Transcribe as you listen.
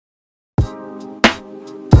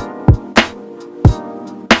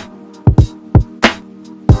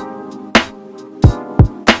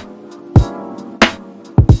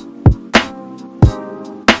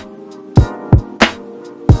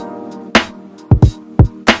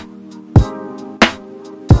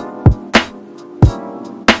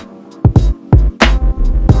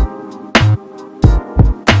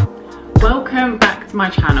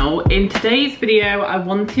channel. In today's video I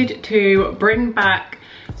wanted to bring back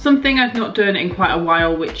something I've not done in quite a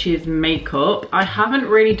while, which is makeup. I haven't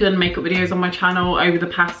really done makeup videos on my channel over the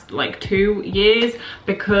past like 2 years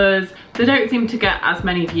because they don't seem to get as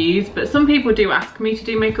many views, but some people do ask me to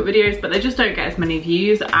do makeup videos but they just don't get as many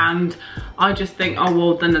views, and I just think, oh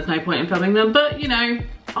well, then there's no point in filming them. But you know,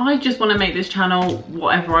 I just want to make this channel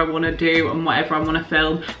whatever I want to do and whatever I want to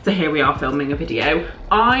film, so here we are filming a video.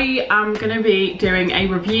 I am going to be doing a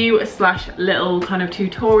review slash little kind of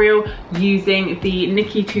tutorial using the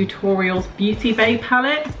Nikkie Tutorials Beauty Bay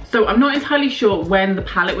palette. So I'm not entirely sure when the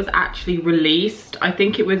palette was actually released. I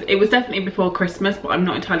think it was definitely before Christmas, but I'm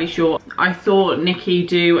not entirely sure. I saw Nikkie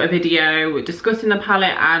do a video discussing the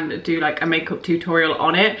palette and do like a makeup tutorial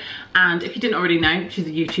on it, and if you didn't already know, she's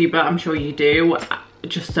a YouTuber, I'm sure you do.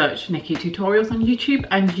 Just search Nikkie Tutorials on YouTube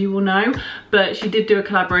and you will know. But she did do a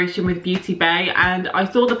collaboration with Beauty Bay, and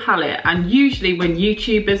I saw the palette, and usually when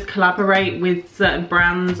YouTubers collaborate with certain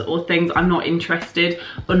brands or things, I'm not interested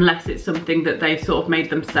unless it's something that they've sort of made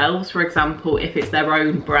themselves. For example, if it's their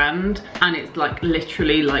own brand and it's like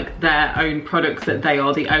literally like their own products that they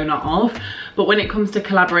are the owner of. But when it comes to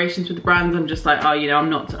collaborations with brands, I'm just like, oh, you know, I'm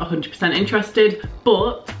not 100% interested.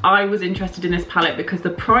 But I was interested in this palette because the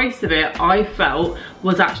price of it, I felt,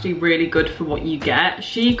 was actually really good for what you get.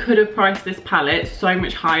 She could have priced this palette so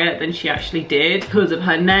much higher than she actually did because of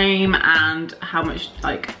her name and how much,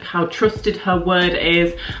 like, how trusted her word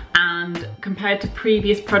is, and compared to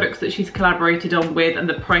previous products that she's collaborated on with and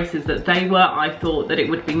the prices that they were, I thought that it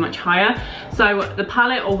would be much higher. So the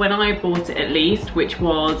palette, or when I bought it at least, which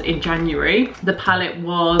was in January, the palette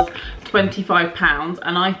was £25,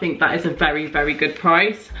 and I think that is a very, very good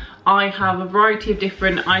price. I have a variety of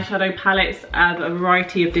different eyeshadow palettes at a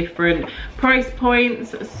variety of different price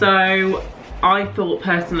points, so I thought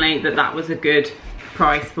personally that that was a good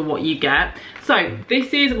price for what you get. So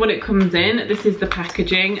this is what it comes in. This is the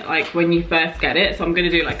packaging like when you first get it. So I'm going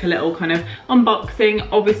to do like a little kind of unboxing.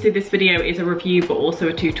 Obviously this video is a review but also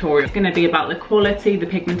a tutorial. It's going to be about the quality, the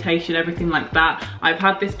pigmentation, everything like that. I've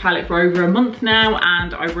had this palette for over a month now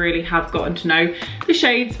and I really have gotten to know the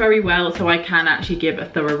shades very well, so I can actually give a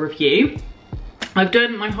thorough review. I've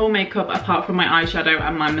done my whole makeup apart from my eyeshadow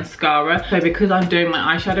and my mascara. So because I'm doing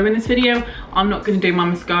my eyeshadow in this video, I'm not going to do my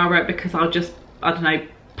mascara because I'll just, I don't know,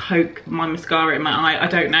 poke my mascara in my eye. I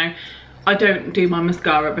don't know. I don't do my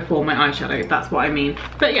mascara before my eyeshadow, that's what I mean.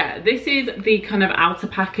 But yeah, this is the kind of outer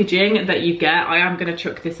packaging that you get. I am going to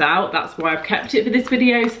chuck this out. That's why I've kept it for this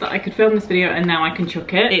video, so that I could film this video and now I can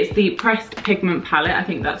chuck it. It's the Pressed Pigment Palette, I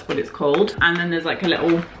think that's what it's called. And then there's like a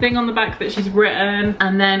little thing on the back that she's written.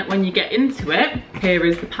 And then when you get into it, here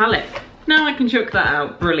is the palette. Now I can chuck that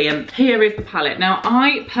out, brilliant. Here is the palette. Now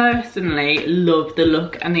I personally love the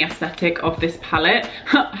look and the aesthetic of this palette.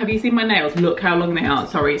 Have you seen my nails? Look how long they are.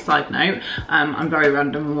 Sorry, side note. I'm very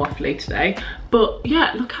random and waffly today. But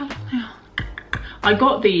yeah, look how long they are. I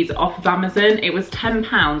got these off of Amazon. It was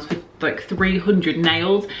 £10 for like 300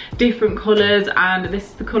 nails, different colours, and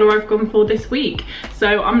this is the colour I've gone for this week.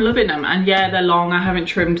 So I'm loving them, and yeah, they're long, I haven't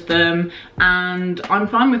trimmed them, and I'm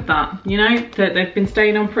fine with that, you know, that they've been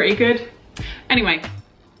staying on pretty good. Anyway,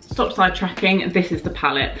 stop sidetracking. This is the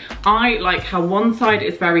palette. I like how one side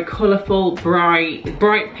is very colourful,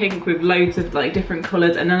 bright pink with loads of like different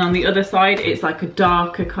colours, and then on the other side it's like a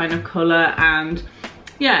darker kind of colour, and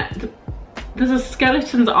yeah, there's a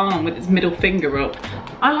skeleton's arm with its middle finger up.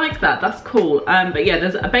 I like that, that's cool. But yeah,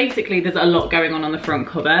 there's a lot going on the front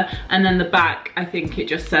cover, and then the back, I think it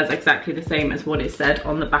just says exactly the same as what it said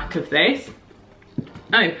on the back of this.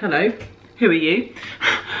 Oh, hello. Who are you?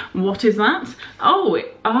 What is that?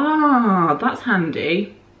 Oh, that's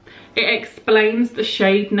handy. It explains the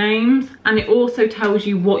shade names, and it also tells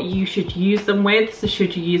you what you should use them with. So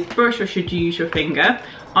should you use brush or should you use your finger?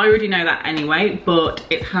 I already know that anyway, but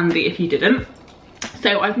it's handy if you didn't.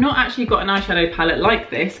 So I've not actually got an eyeshadow palette like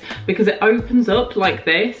this because it opens up like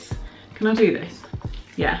this. Can I do this?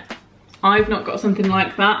 Yeah. I've not got something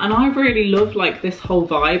like that, and I really love like this whole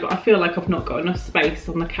vibe. I feel like I've not got enough space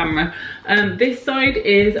on the camera. This side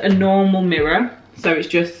is a normal mirror, so it's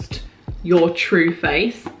just your true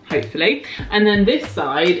face, hopefully. And then this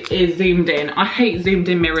side is zoomed in. I hate zoomed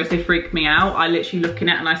in mirrors, they freak me out. I literally look in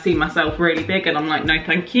it and I see myself really big and I'm like, no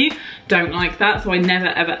thank you, don't like that. So I never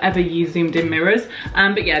ever use zoomed in mirrors.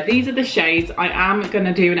 But yeah, these are the shades. I am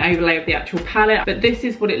gonna do an overlay of the actual palette, but this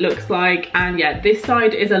is what it looks like. And yeah, this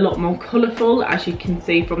side is a lot more colourful, as you can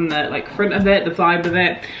see from the like front of it, the vibe of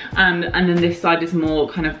it. And then this side is more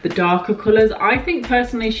kind of the darker colours. I think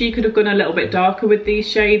personally she could have gone a little bit darker with these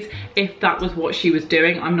shades if that was what she was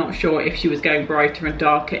doing. I'm not sure if she was going brighter and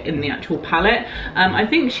darker in the actual palette. I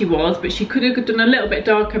think she was, but she could have done a little bit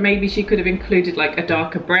darker. Maybe she could have included like a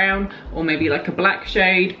darker brown or maybe like a black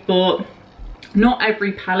shade, but not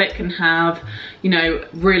every palette can have, you know,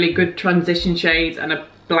 really good transition shades and a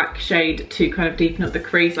black shade to kind of deepen up the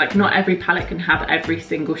crease. Like, not every palette can have every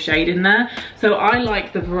single shade in there. So I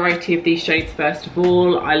like the variety of these shades first of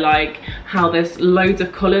all. I like how there's loads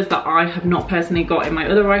of colours that I have not personally got in my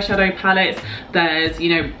other eyeshadow palettes. There's,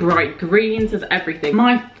 you know, bright greens, there's everything.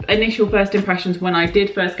 My initial first impressions when I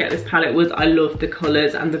did first get this palette was I loved the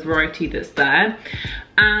colours and the variety that's there.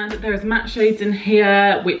 And there's matte shades in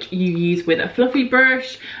here which you use with a fluffy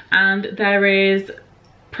brush, and there is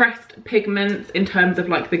pressed pigments in terms of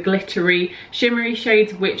like the glittery shimmery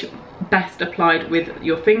shades which best applied with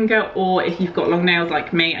your finger, or if you've got long nails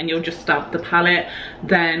like me and you'll just stab the palette,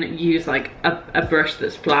 then use like a brush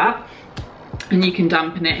that's flat and you can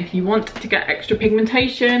dampen it if you want to get extra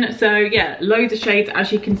pigmentation. So yeah, loads of shades.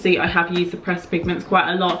 As you can see, I have used the pressed pigments quite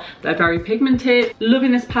a lot. They're very pigmented.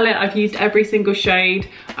 Loving this palette. I've used every single shade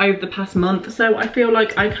over the past month, so I feel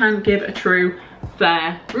like I can give a true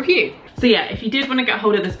fair review. So yeah, if you did want to get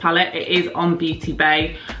hold of this palette, it is on Beauty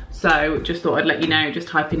Bay. So just thought I'd let you know, just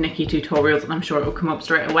type in Nikkie Tutorials and I'm sure it will come up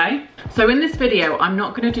straight away. So in this video, I'm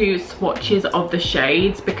not going to do swatches of the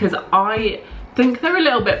shades because I think they're a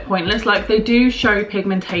little bit pointless. Like, they do show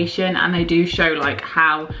pigmentation and they do show like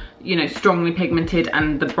how, you know, strongly pigmented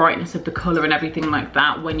and the brightness of the colour and everything like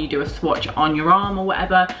that when you do a swatch on your arm or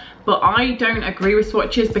whatever. But I don't agree with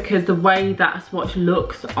swatches because the way that a swatch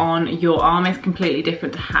looks on your arm is completely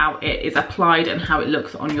different to how it is applied and how it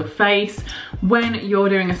looks on your face. When you're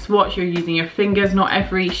doing a swatch, you're using your fingers. Not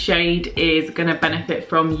every shade is going to benefit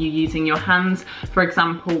from you using your hands. For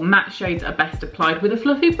example, matte shades are best applied with a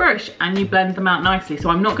fluffy brush and you blend them out nicely.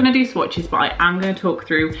 So I'm not going to do swatches, but I am going to talk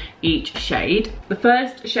through each shade. The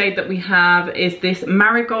first shade that we have is this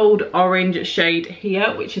marigold orange shade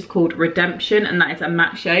here, which is called Redemption, and that is a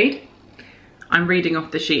matte shade. I'm reading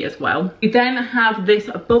off the sheet as well. We then have this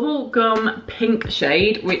bubblegum pink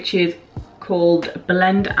shade, which is called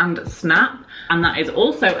Blend and Snap, and that is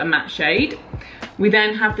also a matte shade. We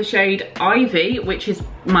then have the shade Ivy, which is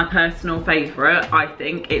my personal favourite, I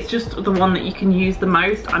think. It's just the one that you can use the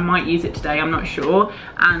most. I might use it today, I'm not sure.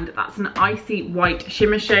 And that's an icy white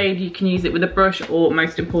shimmer shade. You can use it with a brush, or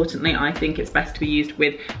most importantly, I think it's best to be used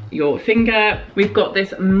with your finger. We've got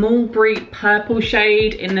this mulberry purple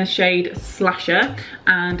shade in the shade Slasher,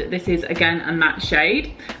 and this is again a matte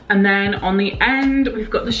shade. And then on the end, we've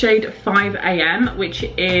got the shade 5 AM, which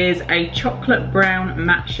is a chocolate brown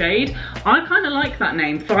matte shade. I kind of like that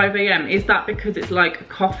name, 5 AM. Is that because it's like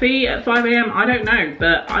coffee at 5 AM? I don't know,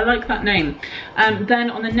 but I like that name. Then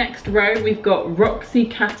on the next row, we've got Roxy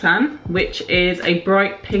Catan, which is a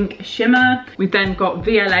bright pink shimmer. We've then got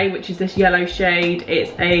VLA, which is this yellow shade.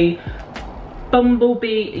 It's a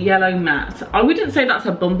bumblebee yellow matte. I wouldn't say that's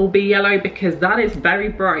a bumblebee yellow because that is very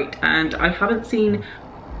bright, and I haven't seen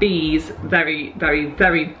bees very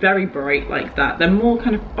bright like that. They're more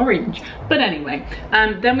kind of orange, but anyway.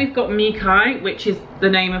 Then we've got Mikai, which is the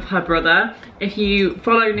name of her brother. If you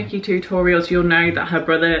follow Nikkie Tutorials, you'll know that her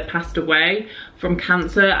brother passed away from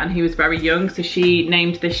cancer and he was very young, so she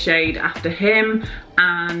named this shade after him,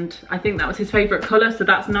 and I think that was his favorite color, so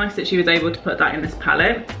that's nice that she was able to put that in this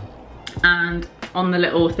palette. And on the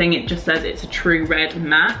little thing it just says it's a true red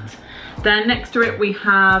matte. Then next to it we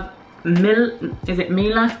have is it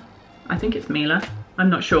Mila? I think it's Mila, I'm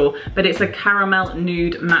not sure, but it's a caramel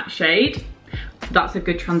nude matte shade. That's a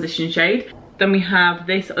good transition shade. Then we have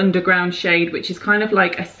this underground shade, which is kind of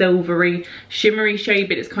like a silvery shimmery shade,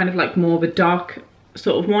 but it's kind of like more of a dark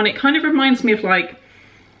sort of one. It kind of reminds me of like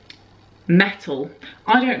metal,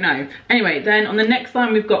 I don't know. Anyway, then on the next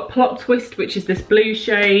line we've got Plot Twist, which is this blue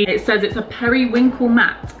shade. It says it's a periwinkle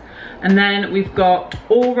matte. And then we've got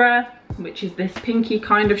Aura, which is this pinky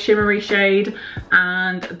kind of shimmery shade,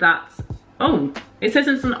 and that's, oh, it says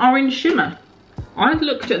it's an orange shimmer. I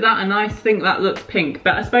looked at that and I think that looks pink,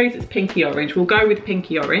 but I suppose it's pinky orange. We'll go with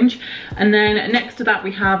pinky orange. And then next to that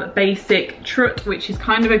we have Basic Trut, which is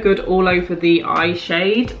kind of a good all over the eye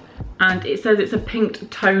shade, and it says it's a pink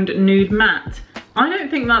toned nude matte. I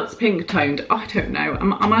don't think that's pink toned. I don't know,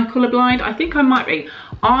 am I colourblind? I think I might be.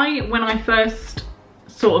 When I first,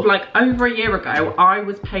 sort of like over a year ago, I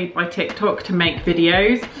was paid by TikTok to make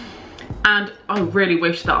videos, and I really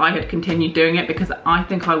wish that I had continued doing it because I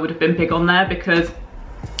think I would have been big on there, because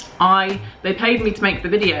they paid me to make the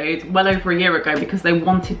videos well over a year ago because they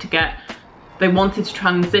wanted to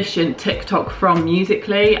transition TikTok from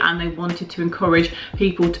Musical.ly, and they wanted to encourage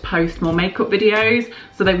people to post more makeup videos.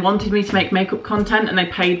 So they wanted me to make makeup content, and they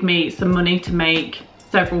paid me some money to make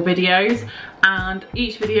several videos, and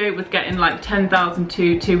each video was getting like 10,000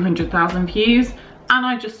 to 200,000 views. And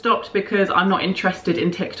I just stopped because I'm not interested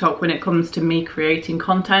in TikTok when it comes to me creating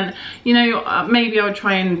content. You know, maybe I would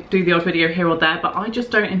try and do the odd video here or there, but I just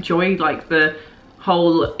don't enjoy like the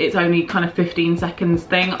whole it's only kind of 15 seconds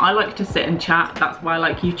thing. I like to sit and chat. That's why I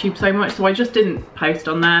like YouTube so much. So I just didn't post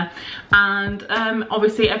on there. And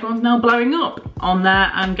obviously everyone's now blowing up on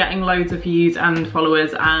there and getting loads of views and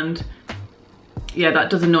followers, and yeah, that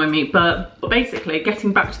does annoy me. But basically,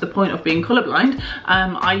 getting back to the point of being colorblind,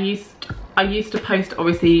 I used to post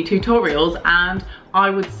obviously tutorials, and I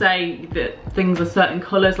would say that things are certain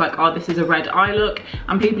colours, like, oh, this is a red eye look,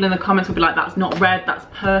 and people in the comments would be like, that's not red, that's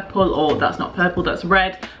purple, or that's not purple, that's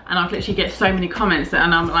red. And I'd literally get so many comments,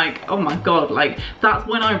 and I'm like, oh my god, like, that's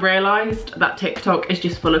when I realised that TikTok is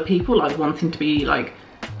just full of people like wanting to be like,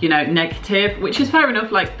 you know, negative, which is fair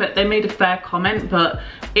enough. Like, that they made a fair comment, but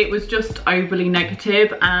it was just overly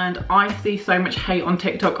negative, and I see so much hate on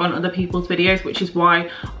TikTok on other people's videos, which is why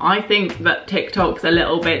I think that TikTok's a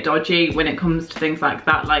little bit dodgy when it comes to things like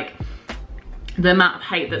that, like the amount of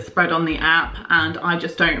hate that's spread on the app, and I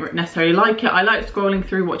just don't necessarily like it. I like scrolling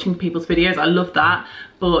through watching people's videos, I love that,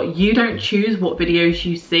 but you don't choose what videos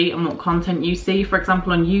you see and what content you see. For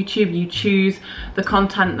example, on YouTube, you choose the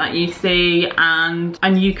content that you see, and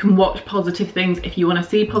you can watch positive things if you want to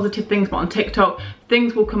see positive things, but on TikTok,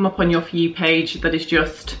 things will come up on your For You page that is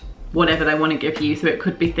just whatever they want to give you. So it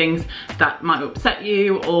could be things that might upset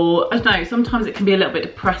you, or I don't know, sometimes it can be a little bit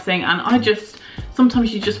depressing, and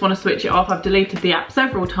sometimes you just want to switch it off. I've deleted the app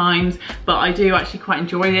several times, but I do actually quite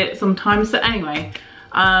enjoy it sometimes. So anyway,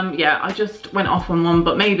 yeah, I just went off on one,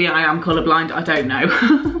 but maybe I am colourblind, I don't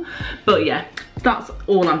know. But yeah, that's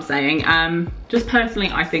all I'm saying. Just personally,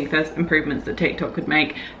 I think there's improvements that TikTok could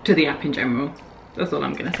make to the app in general. That's all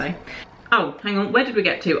I'm gonna say. Oh, hang on, where did we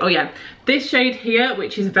get to? Oh yeah, this shade here,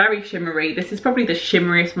 which is very shimmery. This is probably the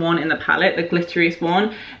shimmeriest one in the palette, the glitteriest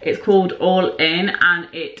one. It's called All In, and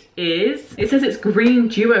it says it's green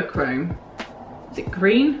duochrome. Is it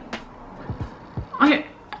green?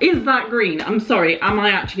 Is that green? I'm sorry, am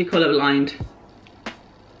I actually colourblind?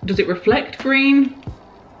 Does it reflect green?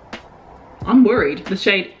 I'm worried. The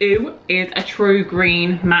shade Ooh is a true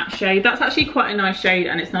green matte shade. That's actually quite a nice shade,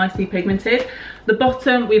 and it's nicely pigmented. The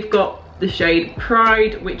bottom, we've got the shade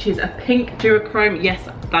Pride, which is a pink duochrome. Yes,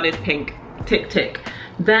 that is pink. Tick tick.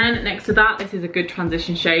 Then next to that, this is a good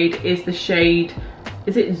transition shade, is the shade,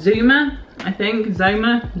 is it Zuma? I think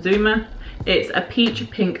Zuma. It's a peach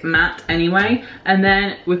pink matte anyway. And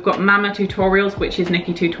then we've got Mama Tutorials, which is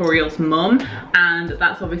Nikkie Tutorials' mum, and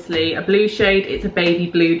that's obviously a blue shade. It's a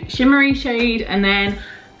baby blue shimmery shade. And then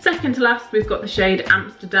second to last, we've got the shade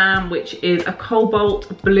Amsterdam, which is a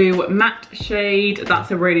cobalt blue matte shade. That's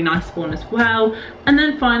a really nice one as well. And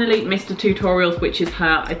then finally, Mr. Tutorials, which is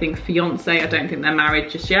her, I think, fiance. I don't think they're married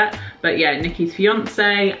just yet, but yeah, Nikkie's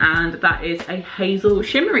fiance, and that is a hazel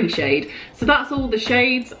shimmery shade. So that's all the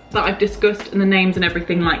shades that I've discussed and the names and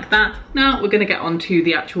everything like that. Now we're gonna get on to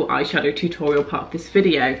the actual eyeshadow tutorial part of this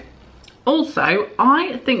video. Also,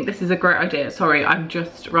 I think this is a great idea. Sorry, I'm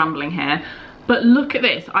just rambling here. But look at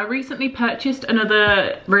this, I recently purchased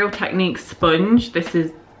another Real Techniques sponge. This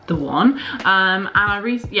is the one. And I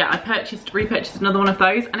repurchased another one of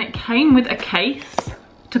those, and it came with a case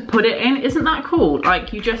to put it in. Isn't that cool?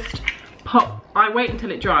 Like, you just pop, I wait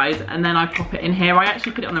until it dries and then I pop it in here. I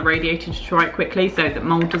actually put it on the radiator to dry it quickly so that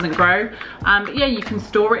mold doesn't grow. But yeah, you can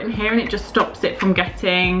store it in here, and it just stops it from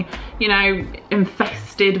getting, you know,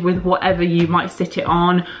 infested with whatever you might sit it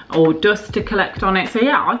on, or dust to collect on it. So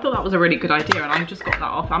yeah, I thought that was a really good idea, and I just got that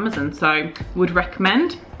off Amazon, so would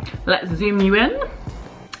recommend. Let's zoom you in.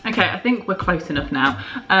 Okay, I think we're close enough now.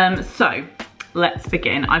 So let's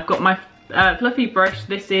begin. I've got my fluffy brush.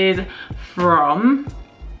 This is from,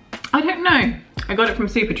 I don't know, I got it from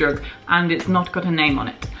Superdrug, and it's not got a name on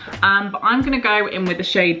it. But I'm gonna go in with the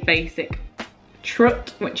shade Basic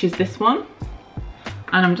Trut, which is this one.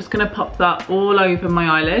 And I'm just gonna pop that all over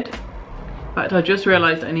my eyelid. But I just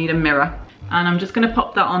realized I need a mirror. And I'm just gonna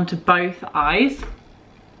pop that onto both eyes.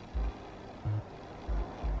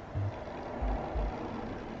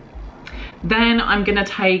 Then I'm gonna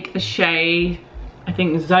take the shade, I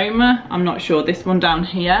think Zoma, I'm not sure, this one down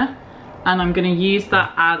here. And I'm gonna use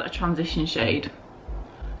that as a transition shade.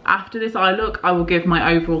 After this eye look, I will give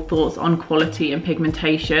my overall thoughts on quality and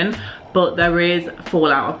pigmentation, but there is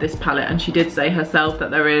fallout of this palette, and she did say herself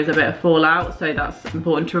that there is a bit of fallout, so that's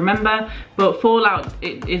important to remember. But fallout,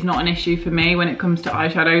 it is not an issue for me when it comes to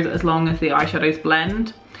eyeshadows, as long as the eyeshadows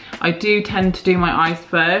blend. I do tend to do my eyes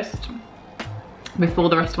first, before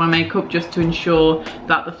the rest of my makeup, just to ensure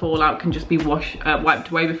that the fallout can just be wiped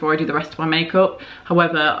away before I do the rest of my makeup.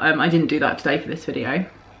 However, I didn't do that today for this video.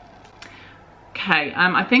 Okay,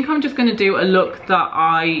 I think I'm just going to do a look that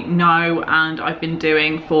I know and I've been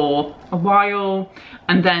doing for a while,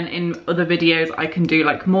 and then in other videos I can do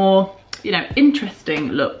like more, you know, interesting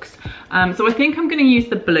looks. So I think I'm going to use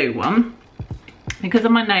the blue one. Because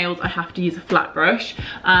of my nails, I have to use a flat brush,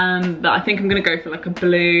 but I think I'm going to go for like a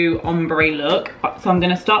blue ombre look. So I'm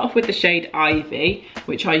going to start off with the shade Ivy,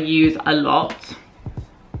 which I use a lot.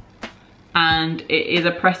 And it is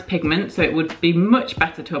a pressed pigment, so it would be much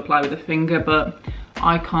better to apply with a finger, but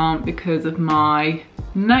I can't because of my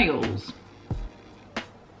nails.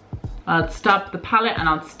 I'd stab the palette and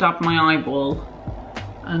I'd stab my eyeball,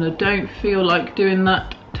 and I don't feel like doing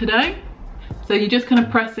that today. So you're just kind of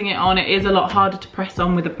pressing it on. It is a lot harder to press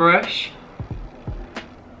on with a brush,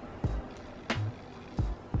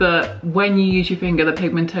 but when you use your finger, the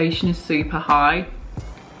pigmentation is super high,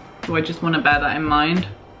 so I just want to bear that in mind.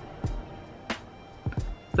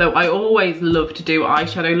 So I always love to do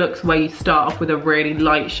eyeshadow looks where you start off with a really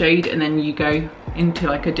light shade and then you go into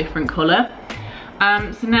like a different colour.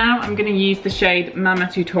 So now I'm going to use the shade Mama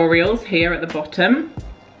Tutorials here at the bottom,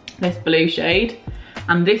 this blue shade.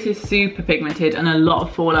 And this is super pigmented and a lot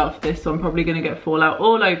of fallout for this, so I'm probably going to get fallout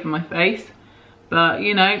all over my face. But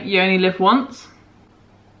you know, you only live once.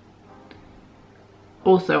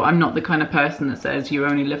 Also, I'm not the kind of person that says you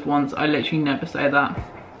only live once. I literally never say that.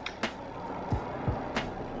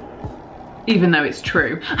 Even though it's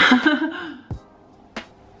true.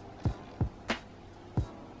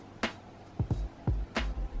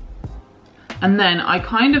 And then I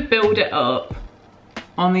kind of build it up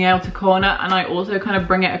on the outer corner, and I also kind of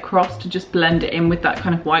bring it across to just blend it in with that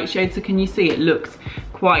kind of white shade. So can you see it looks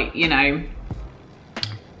quite, you know,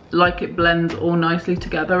 like it blends all nicely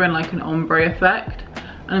together in like an ombre effect.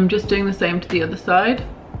 And I'm just doing the same to the other side.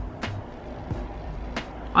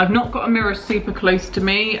 I've not got a mirror super close to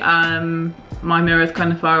me. My mirror is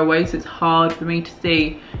kind of far away, so it's hard for me to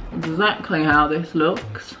see exactly how this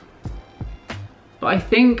looks. But I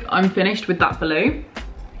think I'm finished with that blue.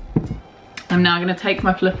 I'm now going to take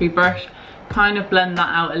my fluffy brush, kind of blend that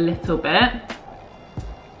out a little bit.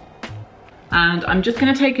 And I'm just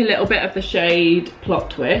going to take a little bit of the shade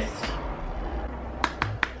Plot Twist.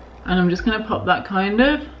 And I'm just going to pop that kind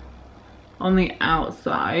of on the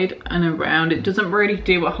outside and around. It doesn't really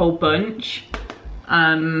do a whole bunch.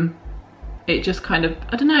 It just kind of,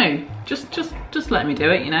 I don't know, just let me do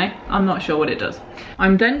it, you know. I'm not sure what it does.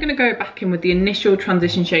 I'm then going to go back in with the initial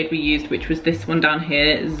transition shade we used, which was this one down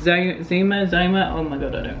here, Zoma, oh my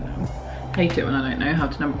god, I don't know. Hate it when I don't know how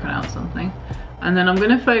to pronounce something. And then I'm going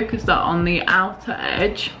to focus that on the outer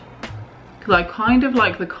edge, because I kind of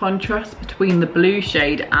like the contrast between the blue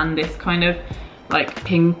shade and this kind of like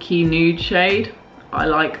pinky nude shade. I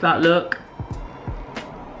like that look.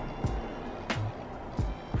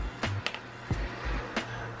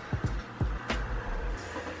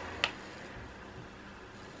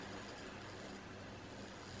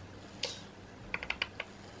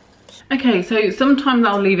 Okay, so sometimes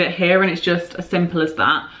I'll leave it here and it's just as simple as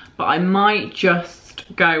that, but I might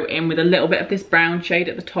just go in with a little bit of this brown shade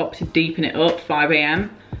at the top to deepen it up, 5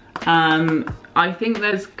 AM. I think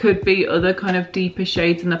could be other kind of deeper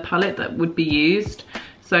shades in the palette that would be used.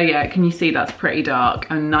 So yeah, can you see that's pretty dark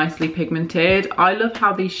and nicely pigmented? I love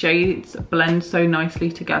how these shades blend so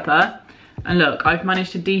nicely together. And look, I've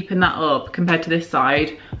managed to deepen that up compared to this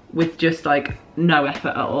side with just like no effort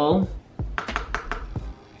at all.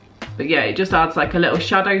 But yeah, it just adds like a little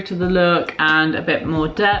shadow to the look and a bit more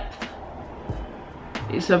depth.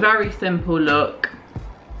 It's a very simple look.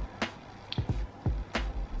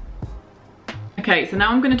 Okay, so now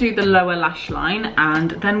I'm going to do the lower lash line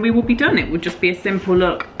and then we will be done. It will just be a simple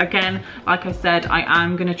look. Again, like I said, I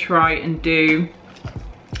am going to try and do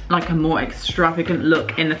like a more extravagant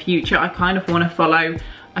look in the future. I kind of want to follow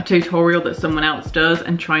a tutorial that someone else does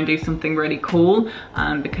and try and do something really cool,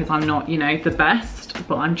 because I'm not, you know, the best,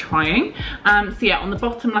 but I'm trying. So yeah, on the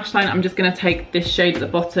bottom lash line, I'm just going to take this shade at the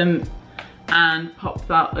bottom and pop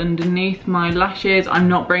that underneath my lashes. I'm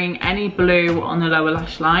not bringing any blue on the lower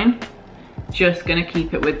lash line, just going to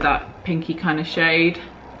keep it with that pinky kind of shade.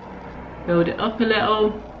 Build it up a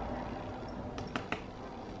little.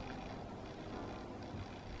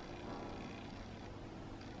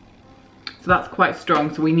 So that's quite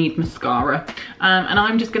strong, so we need mascara. And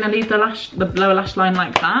I'm just going to leave the lower lash line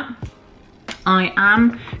like that. I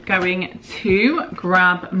am going to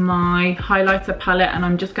grab my highlighter palette and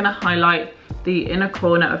I'm just going to highlight the inner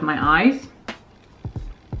corner of my eyes.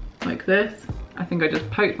 Like this. I think I just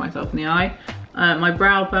poked myself in the eye. My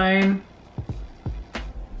brow bone.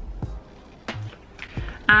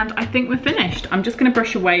 And I think we're finished. I'm just gonna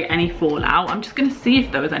brush away any fallout. I'm just gonna see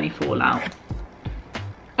if there was any fallout.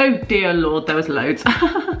 Oh dear Lord, there was loads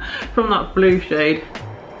from that blue shade.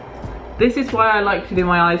 This is why I like to do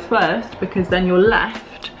my eyes first, because then you're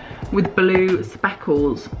left with blue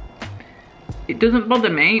speckles. It doesn't bother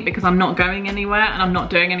me because I'm not going anywhere and I'm not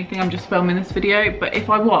doing anything, I'm just filming this video. But if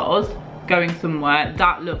I was going somewhere,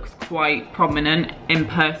 that looks quite prominent in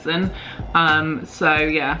person. So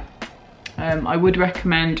yeah, I would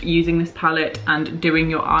recommend using this palette and doing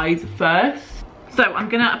your eyes first. So I'm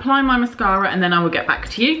gonna apply my mascara and then I will get back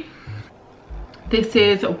to you. This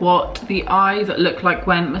is what the eyes look like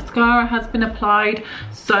when mascara has been applied.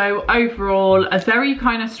 So overall, a very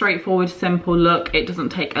kind of straightforward, simple look. It doesn't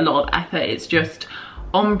take a lot of effort. It's just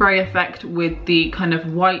ombre effect with the kind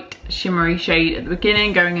of white shimmery shade at the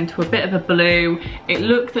beginning going into a bit of a blue. It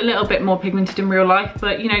looks a little bit more pigmented in real life,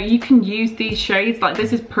 but you know, you can use these shades. Like,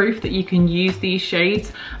 this is proof that you can use these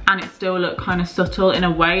shades and it still look kind of subtle in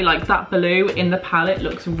a way. Like, that blue in the palette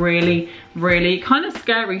looks really kind of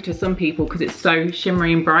scary to some people because it's so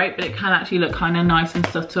shimmery and bright, but it can actually look kind of nice and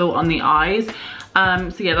subtle on the eyes.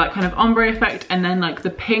 So yeah, that kind of ombre effect, and then like the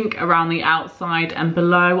pink around the outside and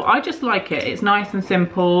below. I just like it. It's nice and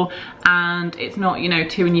simple and it's not, you know,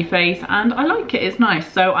 too in your face, and I like it. It's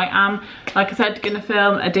nice. So I am, like I said, gonna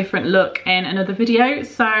film a different look in another video,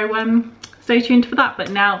 so stay tuned for that.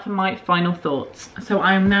 But now for my final thoughts. So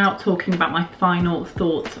I am now talking about my final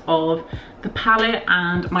thoughts of the palette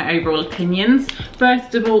and my overall opinions.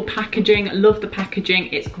 First of all, packaging. Love the packaging.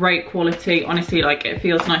 It's great quality. Honestly, like, it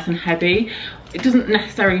feels nice and heavy. It doesn't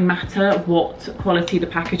necessarily matter what quality the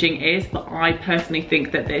packaging is, but I personally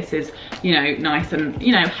think that this is, you know, nice and,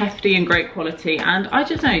 you know, hefty and great quality. And I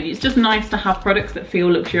just know, it's just nice to have products that feel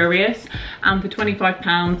luxurious. And for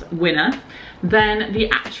 £25, winner. Then the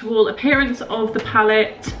actual appearance of the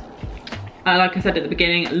palette, like I said at the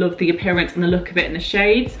beginning, I love the appearance and the look of it and the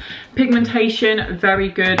shades. Pigmentation, very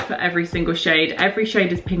good for every single shade. Every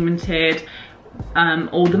shade is pigmented.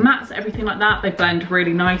 All the mattes, everything like that, they blend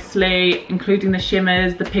really nicely, including the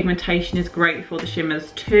shimmers. The pigmentation is great for the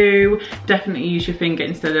shimmers too. Definitely use your finger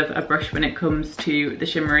instead of a brush when it comes to the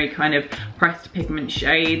shimmery kind of pressed pigment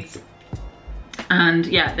shades. And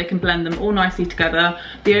yeah, they can blend them all nicely together.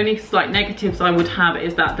 The only slight negatives I would have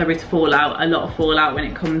is that there is fallout, a lot of fallout when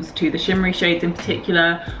it comes to the shimmery shades in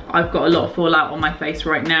particular. I've got a lot of fallout on my face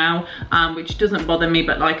right now, which doesn't bother me,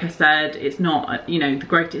 but like I said, it's not, you know, the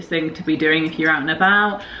greatest thing to be doing if you're out and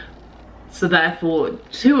about. So therefore,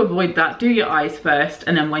 to avoid that, do your eyes first,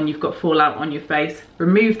 and then when you've got fallout on your face,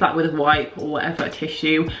 remove that with a wipe or whatever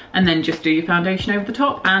tissue, and then just do your foundation over the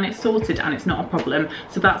top and it's sorted and it's not a problem.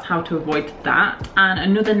 So that's how to avoid that. And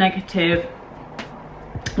another negative,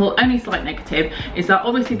 well, only slight negative, is that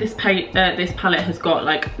obviously this palette has got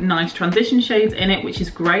like nice transition shades in it, which is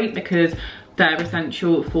great because they're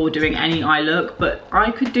essential for doing any eye look, but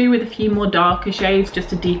I could do with a few more darker shades just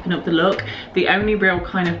to deepen up the look. The only real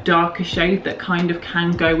kind of darker shade that kind of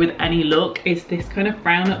can go with any look is this kind of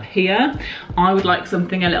brown up here. I would like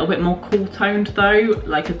something a little bit more cool toned though,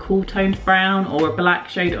 like a cool toned brown or a black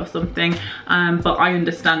shade or something, but I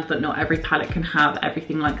understand that not every palette can have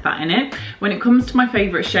everything like that in it. When it comes to my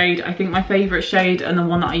favorite shade, I think my favorite shade and the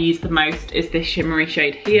one that I use the most is this shimmery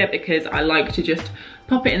shade here, because I like to just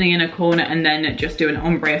pop it in the inner corner and then just do an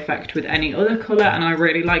ombre effect with any other colour, and I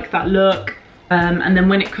really like that look. And then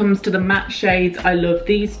when it comes to the matte shades, I love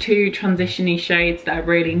these two transition-y shades. They're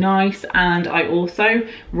really nice, and I also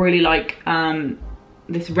really like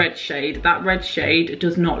this red shade. That red shade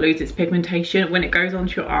does not lose its pigmentation. When it goes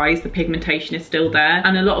onto your eyes, the pigmentation is still there,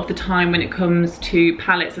 and a lot of the time when it comes to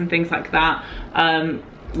palettes and things like that,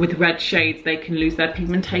 with red shades, they can lose their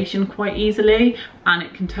pigmentation quite easily and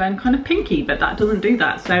it can turn kind of pinky, but that doesn't do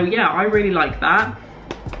that. So yeah, I really like that.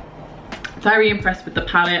 Very impressed with the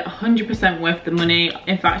palette, 100% worth the money.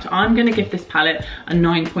 In fact, I'm gonna give this palette a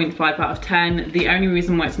 9.5 out of 10. The only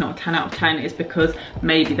reason why it's not a 10 out of 10 is because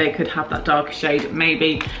maybe they could have that darker shade,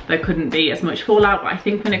 maybe there couldn't be as much fallout, but I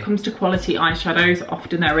think when it comes to quality eyeshadows,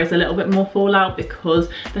 often there is a little bit more fallout because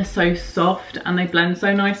they're so soft and they blend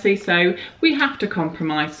so nicely, so we have to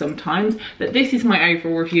compromise sometimes. But this is my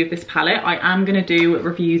overall review of this palette. I am gonna do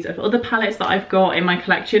reviews of other palettes that I've got in my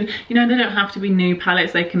collection. You know, they don't have to be new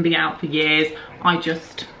palettes, they can be out for years. I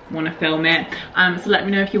just want to film it, so let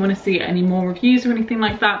me know if you want to see any more reviews or anything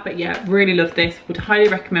like that. But yeah, really love this, would highly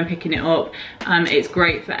recommend picking it up. It's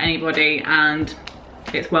great for anybody and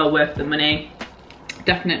it's well worth the money.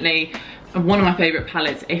 Definitely one of my favorite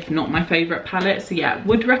palettes, if not my favorite palette, so yeah,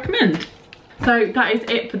 would recommend. So that is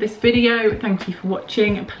it for this video. Thank you for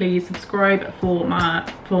watching. Please subscribe for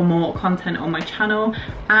more content on my channel,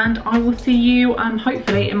 and I will see you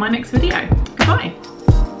hopefully in my next video. Goodbye.